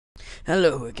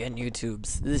Hello again,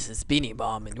 YouTubes. This is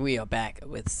BeenieBomb, and we are back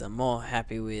with some more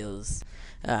Happy Wheels.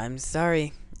 I'm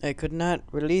sorry I could not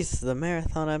release the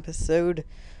marathon episode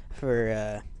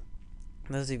for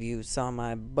those of you who saw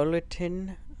my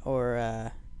bulletin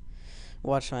or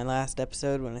watched my last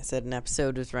episode when I said an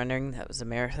episode was running. That was a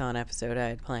marathon episode I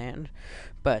had planned.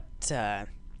 But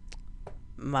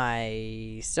my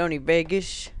Sony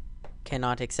Vegas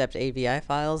cannot accept AVI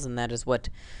files, and that is what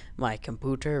my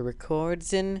computer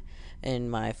records in, and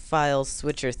my file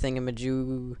switcher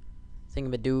thingamadoogle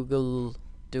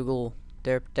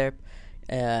derp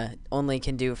only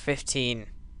can do 15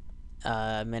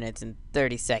 minutes and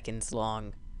 30 seconds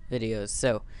long videos.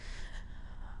 So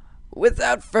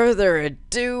without further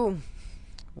ado,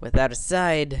 without a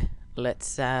side,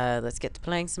 let's get to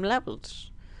playing some levels.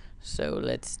 So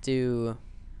let's do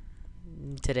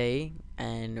today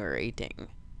and rating.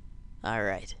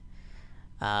 Alright.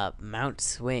 Mount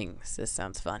Swings. This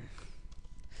sounds fun.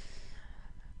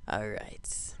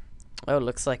 Alright. Oh,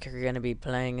 looks like we're gonna be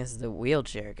playing as the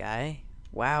wheelchair guy.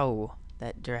 Wow,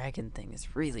 that dragon thing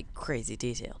is really crazy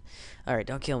detailed. Alright,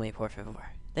 don't kill me, por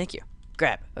favor. Thank you.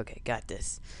 Grab. Okay, got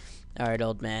this. Alright,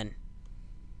 old man.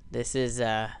 This is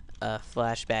a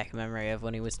flashback memory of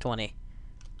when he was 20.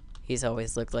 He's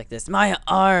always looked like this. My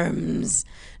arms!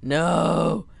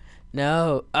 No!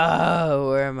 No! Oh,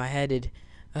 where am I headed?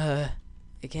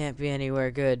 It can't be anywhere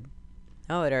good.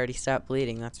 Oh, it already stopped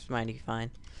bleeding. That's mighty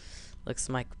fine. Looks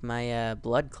like my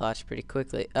blood clots pretty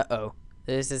quickly. Uh-oh.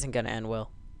 This isn't gonna end well.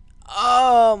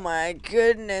 Oh my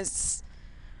goodness!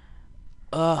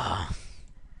 Ugh.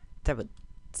 That would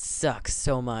suck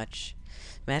so much.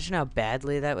 Imagine how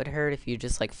badly that would hurt if you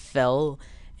just like fell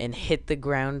and hit the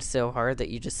ground so hard that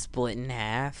you just split in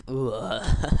half. Ugh.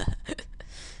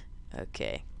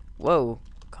 Okay. Whoa.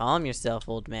 Calm yourself,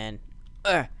 old man.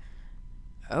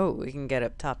 Oh, we can get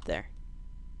up top there.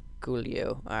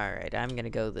 Coolio. Alright, I'm gonna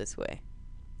go this way.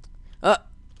 Oh!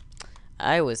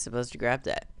 I was supposed to grab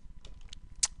that.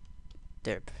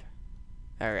 Derp.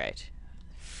 Alright.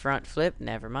 Front flip.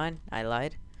 Never mind. I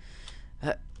lied.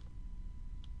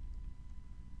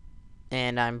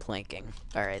 And I'm planking.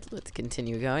 Alright, let's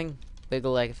continue going.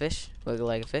 Wiggle like a fish. Wiggle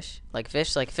like a fish. Like a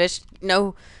fish. Like a fish.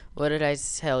 No! What did I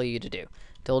tell you to do?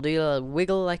 Told you to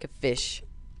wiggle like a fish.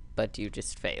 But you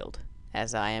just failed.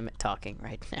 As I am talking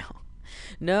right now.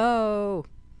 No!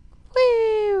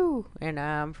 Woo! And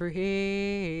I'm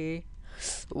free.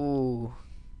 Ooh.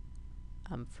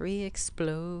 I'm free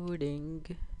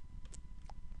exploding.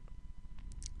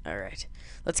 Alright.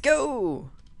 Let's go!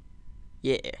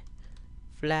 Yeah.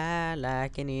 Fly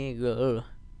like an eagle.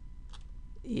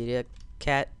 Eat a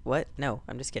cat. What? No,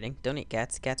 I'm just kidding. Don't eat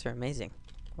cats. Cats are amazing.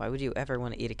 Why would you ever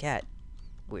want to eat a cat?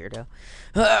 Weirdo.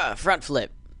 Front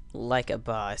flip. Like a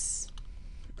boss.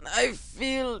 I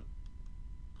feel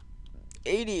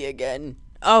 80 again.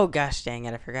 Oh gosh dang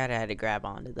it, I forgot I had to grab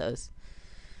onto those.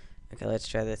 Okay, let's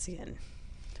try this again.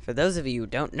 For those of you who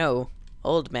don't know,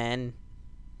 old man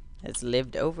has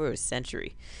lived over a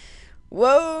century.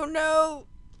 Whoa, no!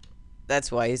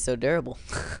 That's why he's so durable.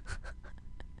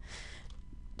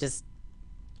 Just,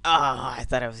 I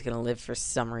thought I was gonna live for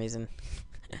some reason.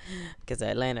 Because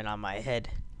I landed on my head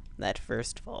that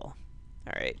first fall.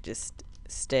 Alright, just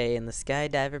stay in the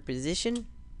skydiver position.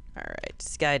 Alright,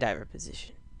 skydiver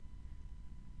position.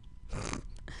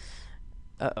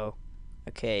 Uh-oh.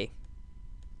 Okay.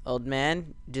 Old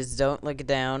man, just don't look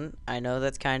down. I know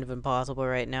that's kind of impossible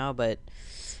right now, but...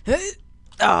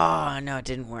 Oh, no, it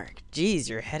didn't work. Jeez,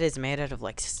 your head is made out of,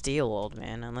 like, steel, old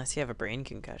man. Unless you have a brain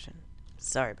concussion.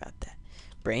 Sorry about that.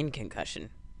 Brain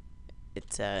concussion.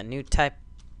 It's a new type...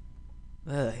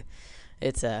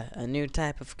 It's a new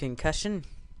type of concussion.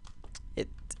 It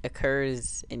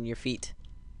occurs in your feet.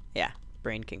 Yeah,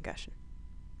 brain concussion.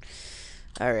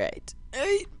 Alright.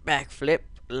 Backflip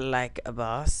like a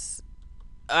boss.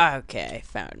 Okay, I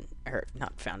found her.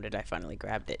 Not found it, I finally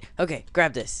grabbed it. Okay,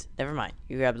 grab this. Never mind.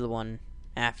 You grab the one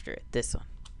after it. This one.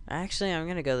 Actually, I'm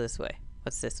gonna go this way.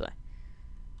 What's this way?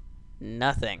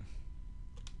 Nothing.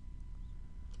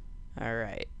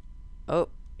 Alright. Oh,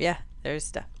 yeah, there's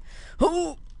stuff.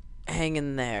 Oh! Hang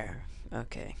in there.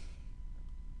 Okay.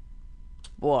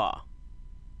 Whoa.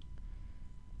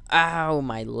 Ow,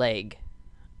 my leg.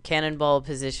 Cannonball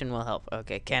position will help.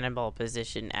 Okay, cannonball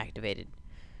position activated.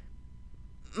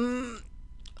 Okay.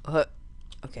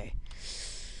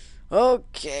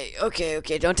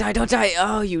 Okay, don't die.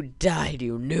 Oh, you died,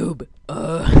 you noob.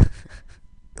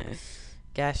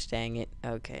 Gosh dang it.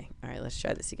 Okay, alright, let's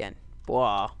try this again.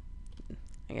 Whoa.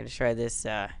 I'm gonna try this,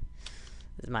 this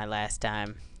is my last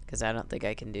time. Because I don't think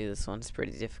I can do this one. It's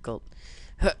pretty difficult.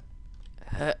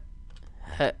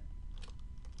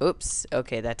 Oops.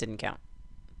 Okay, that didn't count.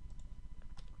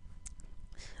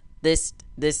 This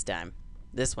time.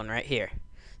 This one right here.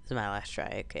 This is my last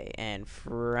try. Okay, and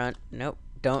front. Nope.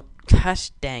 Don't.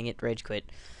 Gosh dang it. Rage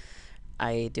quit.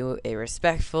 I do a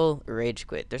respectful rage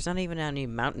quit. There's not even any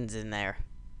mountains in there.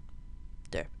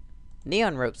 There.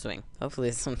 Neon rope swing. Hopefully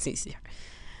this one's easier.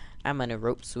 I'm in a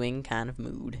rope swing kind of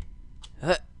mood.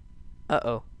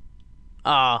 Uh-oh.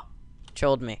 Aw.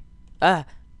 Trolled me.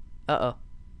 Uh-oh.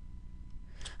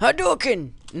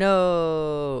 Hadouken!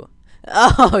 No.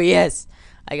 Oh, yes.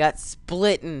 I got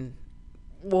split in...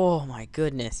 Whoa, my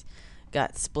goodness.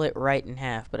 Got split right in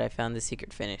half, but I found the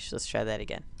secret finish. Let's try that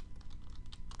again.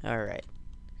 Alright.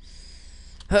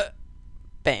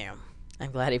 Bam.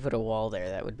 I'm glad he put a wall there.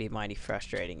 That would be mighty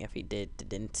frustrating if he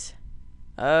didn't.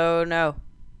 Oh, no.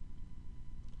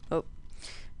 Oh.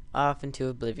 Off into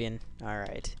oblivion.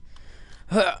 Alright.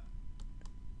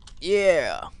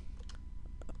 Yeah.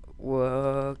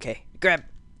 Whoa, okay. Grab.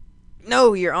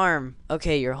 No, your arm.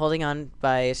 Okay, you're holding on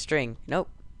by a string. Nope.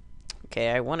 Okay,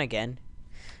 I won again.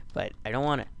 But I don't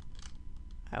want it.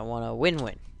 I want a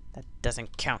win-win. That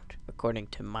doesn't count according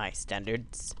to my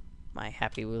standards. My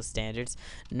Happy Wheel standards.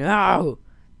 No!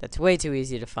 That's way too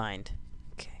easy to find.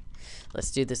 Okay.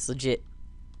 Let's do this legit.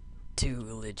 Too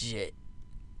legit.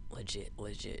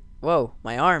 Legit. Whoa,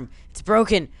 my arm. It's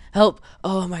broken. Help.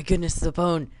 Oh my goodness, the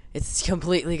bone. It's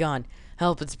completely gone.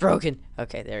 Help, it's broken.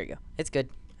 Okay, there we go. It's good.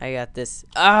 I got this.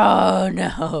 Oh,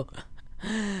 no.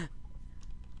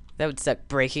 That would suck,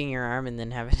 breaking your arm and then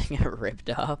having it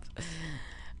ripped off.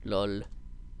 Lol.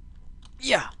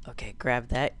 Yeah. Okay, grab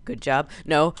that. Good job.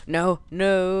 No.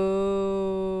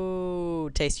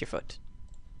 Taste your foot.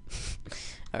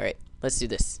 Alright, let's do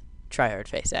this. Tryhard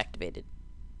face activated.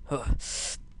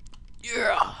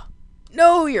 Yeah.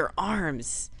 No, your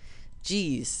arms.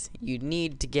 Jeez, you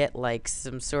need to get like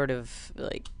some sort of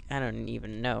like, I don't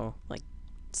even know, like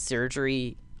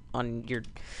surgery on your...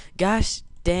 Gosh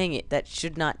dang it, that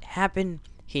should not happen.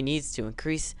 He needs to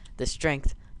increase the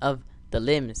strength of the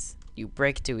limbs. You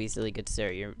break too easily, good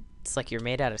sir. It's like you're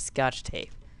made out of scotch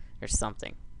tape or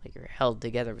something. Like you're held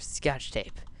together with scotch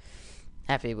tape.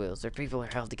 Happy Wheels, or people are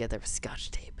held together with scotch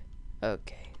tape.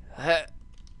 Okay.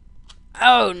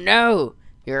 Oh no!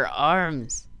 Your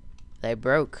arms. They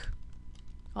broke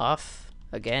off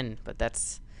again, but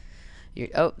that's...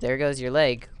 Oh, there goes your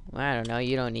leg. I don't know,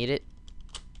 you don't need it.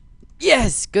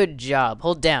 Yes! Good job.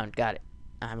 Hold down. Got it.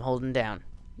 I'm holding down.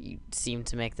 You seem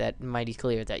to make that mighty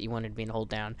clear that you wanted me to hold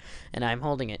down, and I'm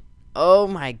holding it. Oh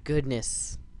my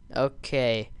goodness.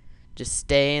 Okay. Just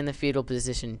stay in the fetal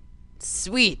position.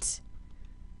 Sweet!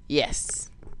 Yes.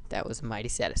 That was mighty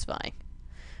satisfying.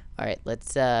 Alright,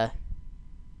 let's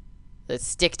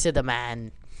stick to the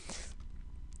man.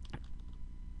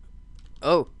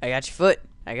 Oh, I got your foot.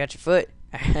 I got your foot.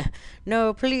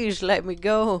 No, please let me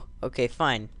go. Okay,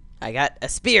 fine. I got a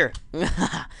spear.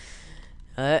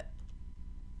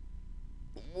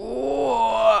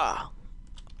 Whoa.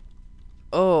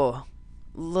 Oh,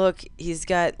 look, he's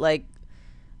got like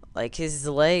his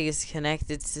leg is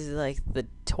connected to like the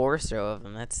torso of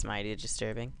him. That's mighty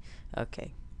disturbing.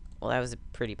 Okay, well that was a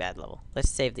pretty bad level. Let's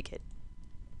save the kid.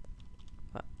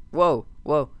 Whoa.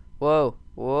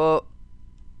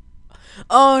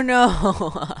 Oh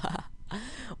no!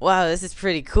 Wow, this is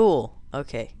pretty cool.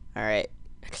 Okay, alright.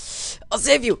 I'll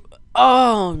save you!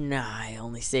 Oh no, I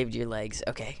only saved your legs.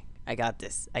 Okay, I got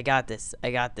this.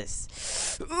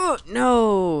 Ooh,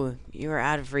 no! You are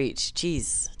out of reach.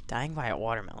 Jeez, dying by a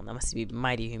watermelon. That must be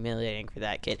mighty humiliating for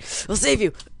that kid. I'll save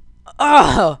you!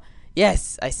 Oh!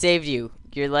 Yes, I saved you.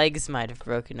 Your legs might have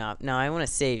broken off. No, I want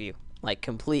to save you. Like,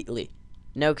 completely.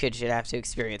 No kid should have to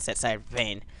experience that side of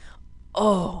pain.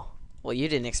 Oh! Well, you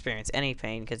didn't experience any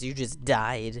pain because you just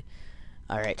died.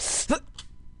 Alright.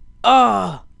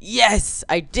 Oh! Yes!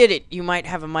 I did it! You might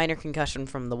have a minor concussion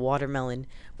from the watermelon,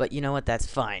 but you know what? That's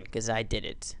fine, because I did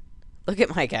it. Look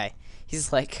at my guy.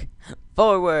 He's like,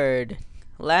 forward!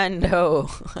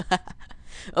 Lando!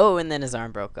 Oh, and then his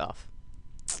arm broke off.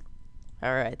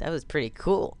 Alright, that was pretty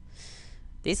cool.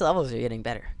 These levels are getting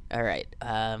better. Alright,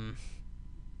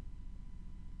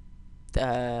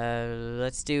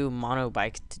 let's do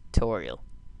monobike tutorial.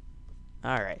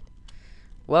 Alright.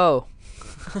 Whoa.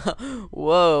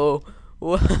 Whoa.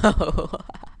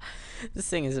 This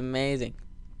thing is amazing.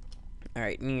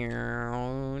 Alright.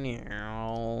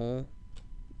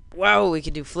 Whoa, we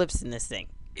can do flips in this thing.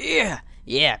 Yeah.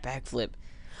 Yeah, backflip.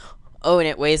 Oh, and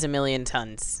it weighs 1,000,000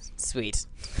 tons. Sweet.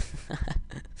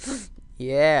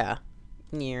 Yeah.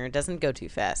 It doesn't go too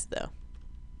fast, though.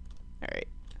 Alright.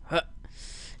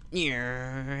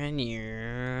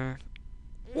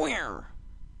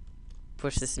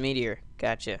 Push this meteor.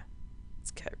 Gotcha.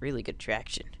 It's got really good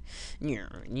traction.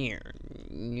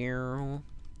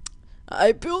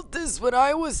 I built this when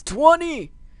I was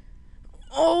 20.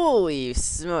 Holy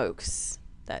smokes.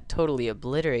 That totally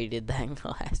obliterated that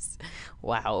glass.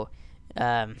 Wow.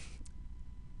 Let's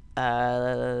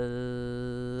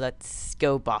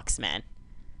go Boxman.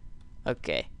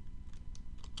 Okay.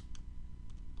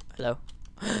 Hello?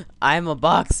 I'm a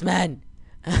Boxman.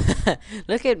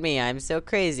 Look at me, I'm so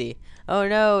crazy. Oh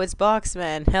no, it's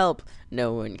Boxman, help.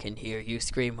 No one can hear you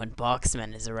scream when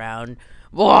Boxman is around.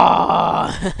 Whoa!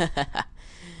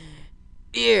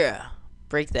 Yeah.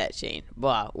 Break that chain.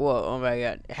 Wow, whoa, oh my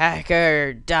god.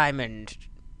 Hacker diamond.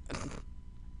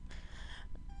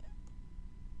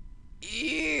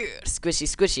 Yeah. Squishy,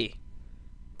 squishy.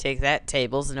 Take that,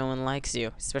 tables. No one likes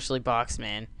you, especially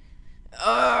Boxman.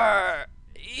 Yeah.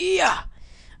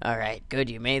 Alright, good,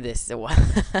 you made this.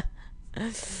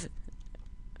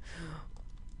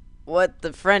 What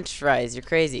the French fries? You're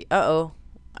crazy. Uh-oh.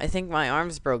 I think my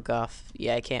arms broke off.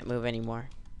 Yeah, I can't move anymore.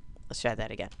 Let's try that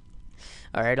again.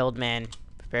 Alright, old man.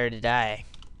 Prepare to die.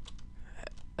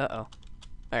 Uh-oh.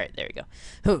 Alright, there we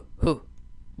go. Hoo.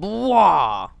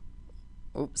 Wah!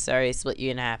 Oops, sorry, I split you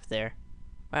in half there.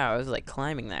 Wow, I was like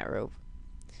climbing that rope.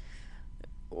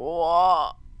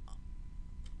 Wah!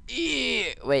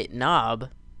 Yeah. Wait, knob?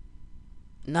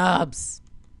 Knobs.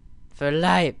 For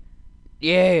life.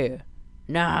 Yeah.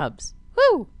 Knobs.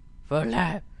 Woo! For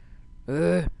life.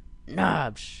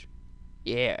 Knobs.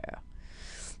 Yeah.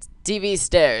 TV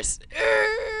stairs.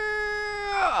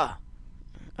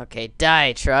 Okay,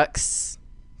 die trucks.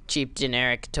 Cheap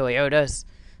generic Toyotas.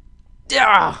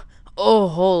 Oh,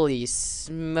 holy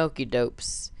smoky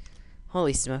dopes.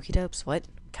 Holy smoky dopes? What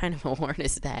kind of a horn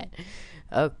is that?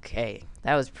 Okay,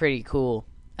 that was pretty cool.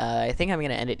 I think I'm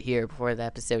going to end it here before the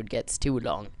episode gets too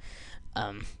long.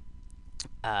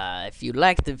 If you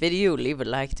liked the video, leave a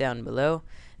like down below.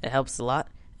 It helps a lot.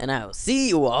 And I will see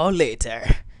you all later.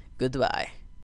 Goodbye.